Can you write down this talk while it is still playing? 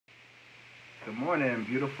Good morning,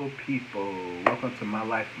 beautiful people. Welcome to my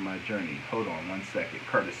life, my journey. Hold on one second.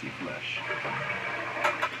 Courtesy Flesh.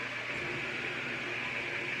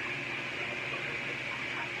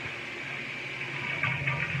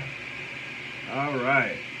 All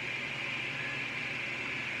right.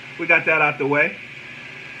 We got that out the way.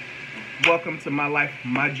 Welcome to my life,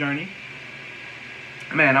 my journey.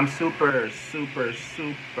 Man, I'm super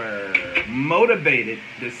motivated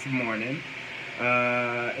this morning.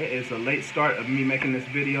 It is a late start of me making this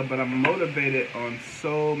video, but I'm motivated on for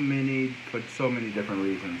so many different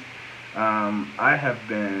reasons. I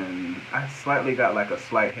slightly got like a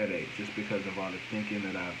slight headache just because of all the thinking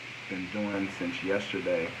that I've been doing since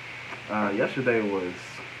yesterday. Yesterday was,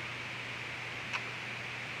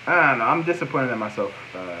 I don't know, I'm disappointed in myself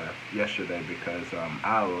yesterday because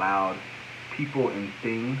I allowed people and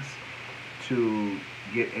things to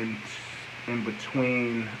get in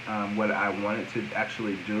between what I wanted to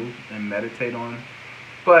actually do and meditate on.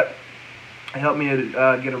 But it helped me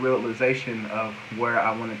get a realization of where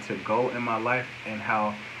I wanted to go in my life and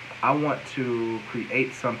how I want to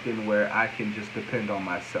create something where I can just depend on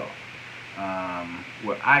myself.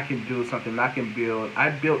 Where I can do something, I can build. I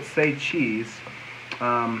built Say Cheese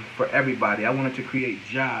for everybody. I wanted to create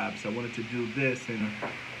jobs. I wanted to do this, and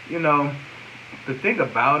you know, the thing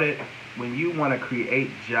about it, when you want to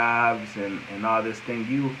create jobs and all this thing,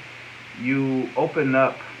 you open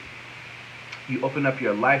up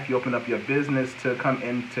your life, you open up your business to come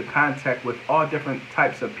into contact with all different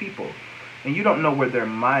types of people, and you don't know where their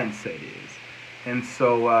mindset is. And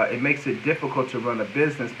so it makes it difficult to run a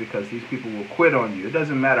business because these people will quit on you. It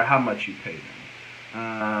doesn't matter how much you pay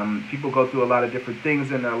them. People go through a lot of different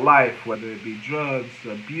things in their life, whether it be drugs,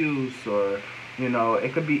 abuse, or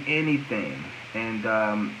it could be anything. And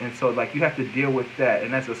so like you have to deal with that.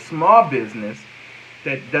 And as a small business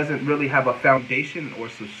that doesn't really have a foundation or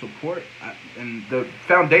some support, and the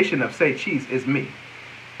foundation of Say Cheese is me.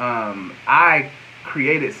 I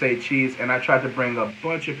created Say Cheese, and I tried to bring a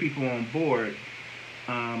bunch of people on board.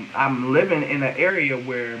 I'm living in an area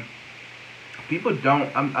where people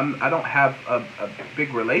I don't have a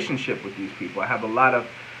big relationship with these people. I have a lot of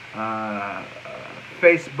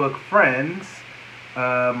Facebook friends,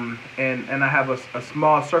 and I have a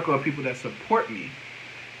small circle of people that support me.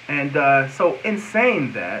 And so in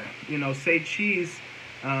saying that, Say Cheese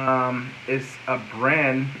is a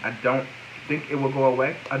brand. I don't think it will go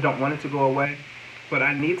away. I don't want it to go away. But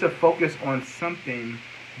I need to focus on something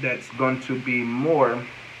that's going to be more,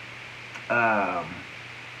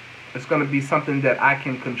 it's going to be something that I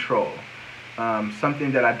can control.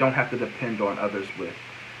 Something that I don't have to depend on others with.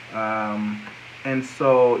 And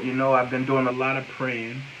so, I've been doing a lot of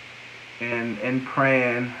praying. And in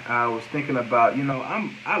praying, I was thinking about,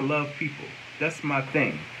 I love people. That's my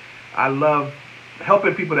thing. I love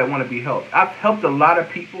helping people that want to be helped. I've helped a lot of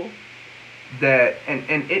people that,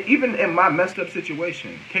 even in my messed up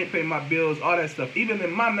situation, can't pay my bills, all that stuff. Even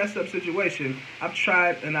in my messed up situation, I've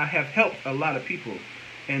tried and I have helped a lot of people.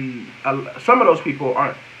 And some of those people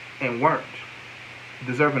weren't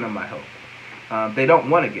deserving of my help. They don't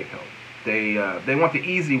want to get help. They want the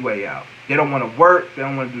easy way out. They don't want to work. They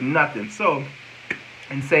don't want to do nothing. So,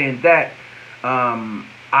 in saying that,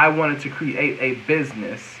 I wanted to create a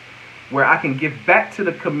business where I can give back to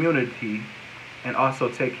the community and also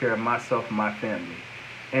take care of myself and my family.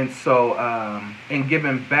 And so, in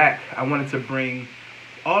giving back, I wanted to bring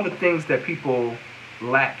all the things that people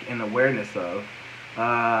lack in awareness of.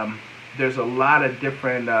 There's a lot of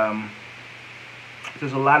different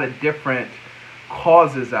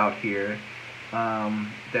causes out here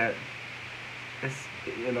that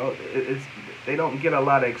they don't get a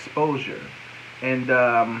lot of exposure, and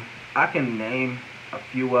I can name a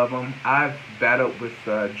few of them. I've battled with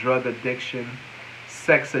drug addiction,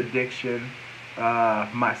 sex addiction,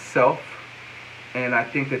 myself, and I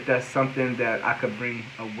think that that's something that I could bring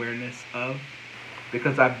awareness of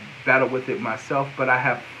because I've battled with it myself, but I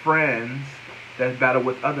have friends that battle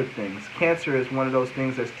with other things. Cancer is one of those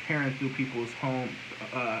things that's tearing through people's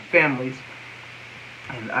families,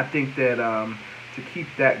 and I think that to keep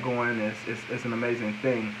that going is an amazing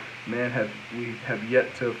thing. We have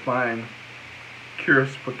yet to find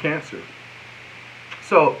cures for cancer.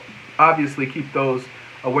 So obviously keep those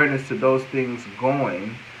awareness to those things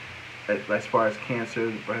going as far as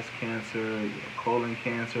cancer, breast cancer, colon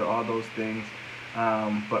cancer, all those things,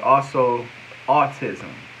 but also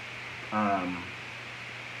autism.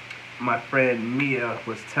 My friend Mia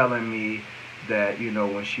was telling me that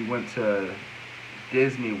when she went to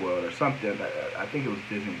Disney World or something, I think it was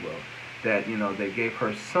Disney World, that they gave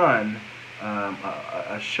her son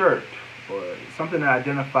a shirt or something that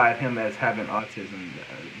identified him as having autism.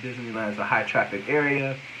 Disneyland is a high traffic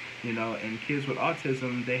area, and kids with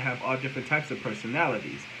autism, they have all different types of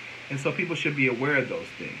personalities. And so people should be aware of those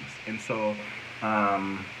things. And so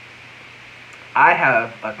um, I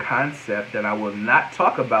have a concept that I will not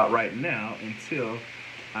talk about right now until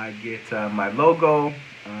I get my logo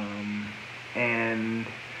and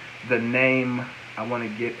the name. I want to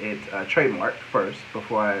get it trademarked first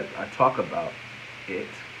before I talk about it,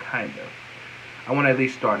 kind of. I want to at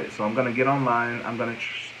least start it. So I'm going to get online. I'm going to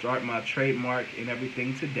start my trademark and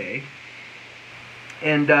everything today.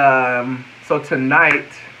 And so tonight,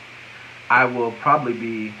 I'll probably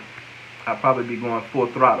be going full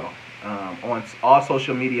throttle on all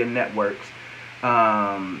social media networks.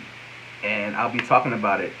 And I'll be talking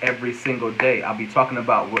about it every single day. I'll be talking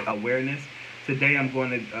about awareness. Today I'm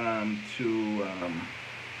going to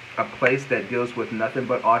a place that deals with nothing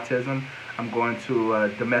but autism. I'm going to a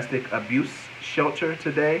domestic abuse shelter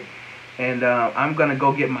today. And I'm going to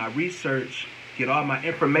go get my research, get all my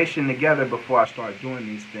information together before I start doing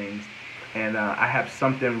these things. And I have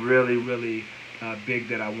something really, really big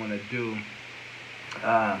that I want to do.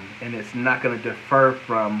 And it's not going to defer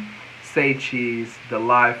from Say Cheese, the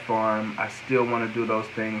Live Farm. I still want to do those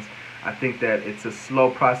things. I think that it's a slow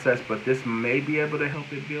process, but this may be able to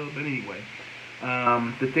help it build. But anyway,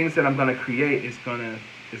 the things that I'm going to create is gonna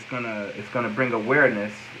bring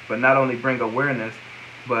awareness, but not only bring awareness,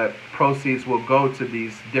 but proceeds will go to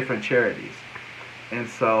these different charities. And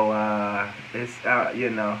so it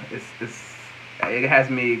has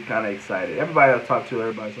me kind of excited. Everybody I talk to,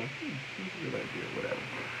 everybody's like, that's a good idea, whatever.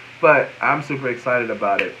 But I'm super excited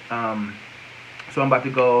about it. So I'm about to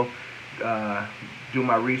go do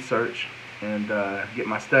my research and get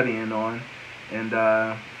my studying on, and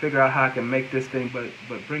figure out how I can make this thing, but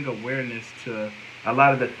bring awareness to a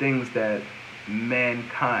lot of the things that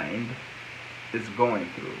mankind is going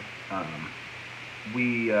through.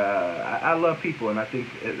 I love people, and I think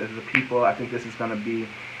as a people, I think this is going to be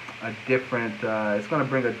a different, it's going to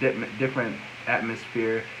bring a different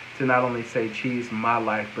atmosphere to not only Say Cheese, my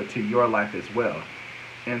life, but to your life as well.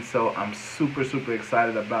 And so I'm super, super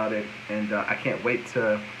excited about it, and I can't wait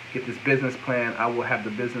to get this business plan. I will have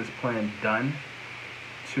the business plan done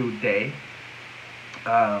today.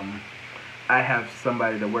 I have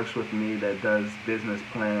somebody that works with me that does business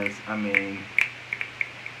plans. I mean,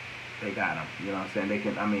 they got them. You know what I'm saying? They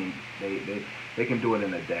can. I mean, they can do it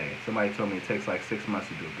in a day. Somebody told me it takes like 6 months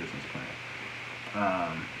to do a business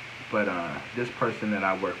plan. But this person that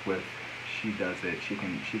I work with, she does it. She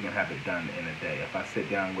can have it done in a day. If I sit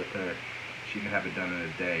down with her, she can have it done in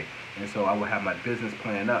a day. And so I will have my business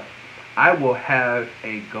plan up. I will have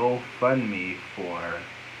a GoFundMe for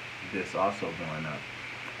this also going up.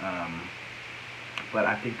 But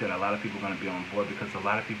I think that a lot of people are going to be on board, because a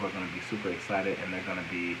lot of people are going to be super excited, and they're going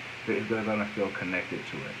to feel connected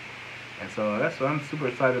to it. And so I'm super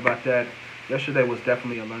excited about that. Yesterday was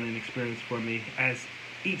definitely a learning experience for me, as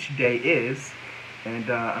each day is. And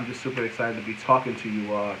I'm just super excited to be talking to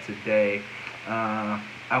you all today. I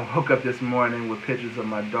woke up this morning with pictures of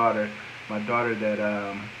my daughter that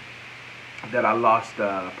I lost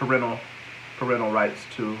parental rights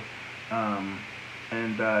to,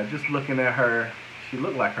 and just looking at her, she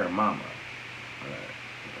looked like her mama.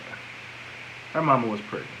 Her mama was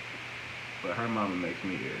pretty, but her mama makes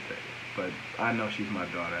me irritated. But I know she's my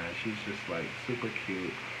daughter, and she's just like super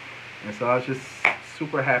cute. And so I was just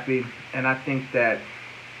super happy, and I think that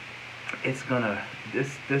it's gonna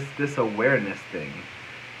this awareness thing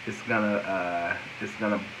is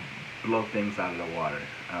gonna blow things out of the water,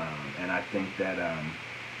 and I think that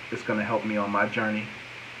it's gonna help me on my journey,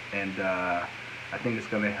 and I think it's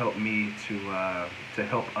gonna help me to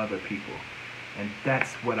help other people, and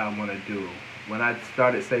that's what I want to do. When I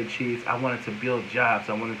started Say Cheese, I wanted to build jobs.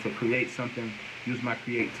 I wanted to create something, use my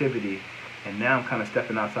creativity. And now I'm kind of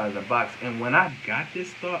stepping outside of the box. And when I got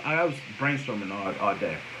this thought, I was brainstorming all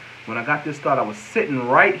day. When I got this thought, I was sitting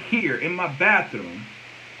right here in my bathroom,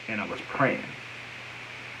 and I was praying.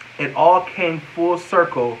 It all came full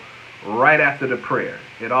circle right after the prayer.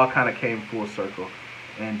 It all kind of came full circle.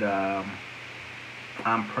 And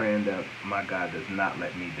I'm praying that my God does not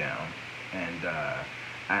let me down. And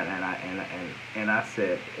I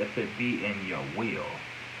said, if it be in your will,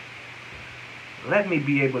 let me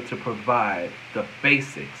be able to provide the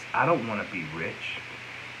basics. I don't want to be rich.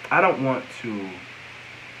 I don't want to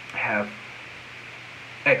have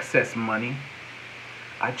excess money.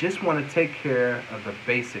 I just want to take care of the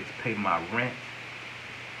basics, pay my rent,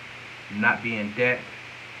 not be in debt,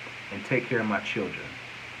 and take care of my children.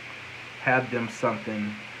 Have them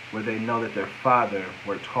something where they know that their father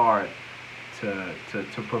worked hard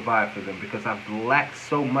to provide for them, because I've lacked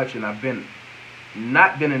so much and I've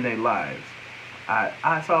not been in their lives.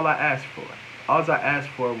 That's all I asked for. All I asked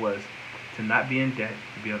for was to not be in debt,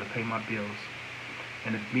 to be able to pay my bills,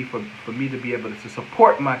 and for me to be able to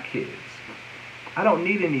support my kids. I don't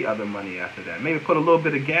need any other money after that. Maybe put a little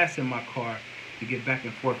bit of gas in my car to get back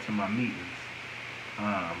and forth to my meetings,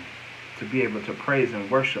 to be able to praise and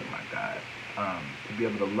worship my God, to be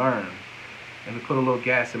able to learn, and to put a little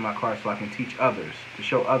gas in my car so I can teach others, to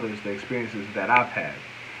show others the experiences that I've had.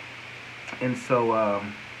 And so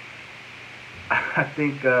I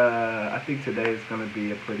think today is going to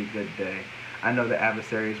be a pretty good day. I know the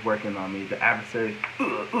adversary is working on me. The adversary,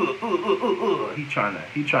 he trying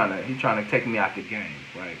to take me out the game,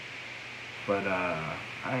 right? But I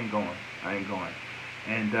ain't going.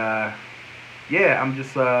 And yeah, I'm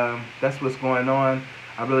just that's what's going on.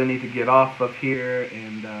 I really need to get off of here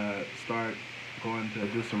and start going to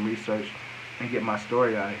do some research and get my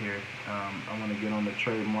story out of here. I want to get on the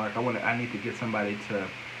trademark. I need to get somebody to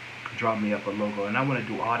draw me up a logo, and I want to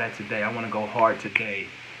do all that today. I want to go hard today,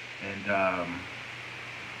 and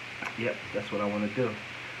yep, that's what I want to do.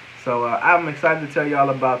 So I'm excited to tell y'all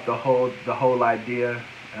about the whole idea,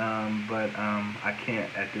 but I can't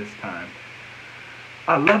at this time.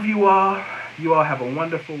 I love you all. You all have a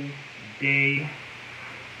wonderful day.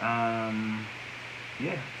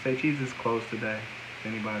 Yeah, Say Cheese is closed today.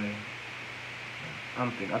 Anybody? I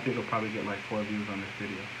think I'll probably get like 4 views on this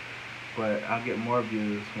video, but I'll get more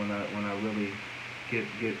views when I really get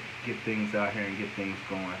things out here and get things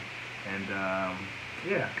going. And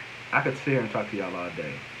yeah, I could sit here and talk to y'all all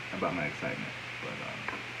day about my excitement,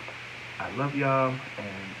 but I love y'all.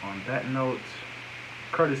 And on that note,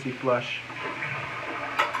 courtesy flush.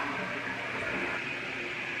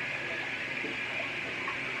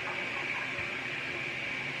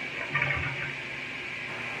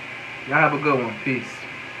 Y'all have a good one. Peace.